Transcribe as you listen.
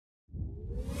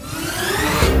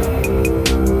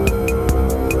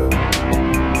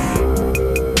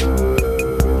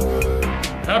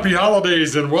Happy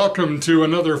holidays and welcome to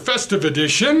another festive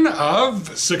edition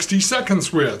of 60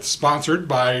 Seconds With, sponsored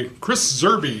by Chris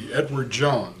Zerbe, Edward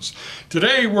Jones.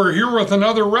 Today we're here with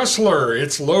another wrestler.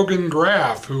 It's Logan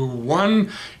Graff, who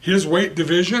won his weight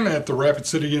division at the Rapid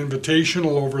City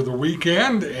Invitational over the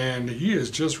weekend, and he is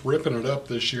just ripping it up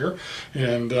this year,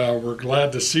 and we're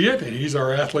glad to see it. And he's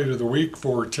our Athlete of the Week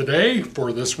for today,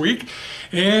 for this week,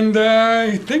 and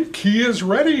I think he is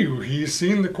ready. He's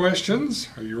seen the questions.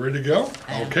 Are you ready to go?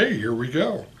 Okay, here we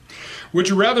go. Would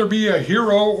you rather be a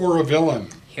hero or a villain?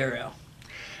 Hero.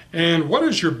 And what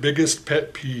is your biggest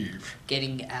pet peeve?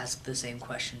 Getting asked the same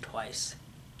question twice.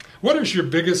 What is your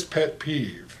biggest pet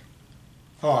peeve?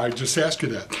 Oh, I just asked you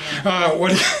that.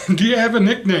 Do you have a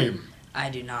nickname? I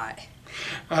do not.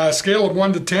 Scale of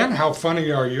 1 to 10, how funny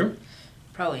are you?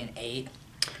 Probably an 8.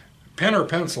 Pen or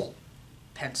pencil?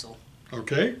 Pencil.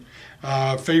 Okay.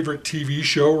 Favorite TV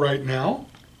show right now?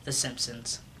 The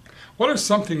Simpsons. What is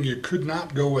something you could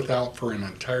not go without for an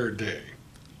entire day?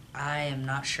 I am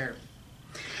not sure.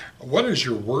 What is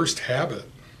your worst habit?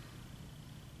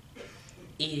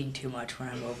 Eating too much when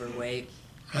I'm overweight.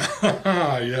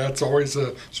 Yeah, it's always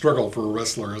a struggle for a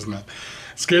wrestler, isn't it?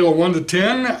 Scale of 1 to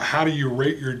 10, how do you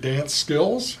rate your dance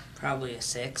skills? Probably a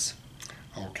 6.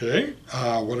 Okay.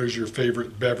 What is your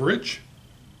favorite beverage?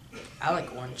 I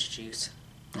like orange juice.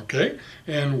 Okay.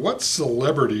 And what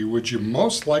celebrity would you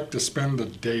most like to spend the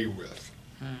day with?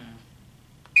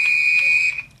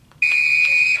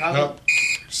 Probably. No,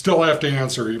 still have to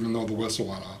answer even though the whistle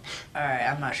went off. Alright,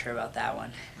 I'm not sure about that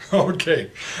one. Okay.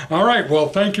 All right. Well,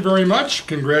 thank you very much.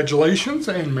 Congratulations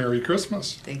and Merry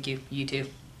Christmas. Thank you. You too.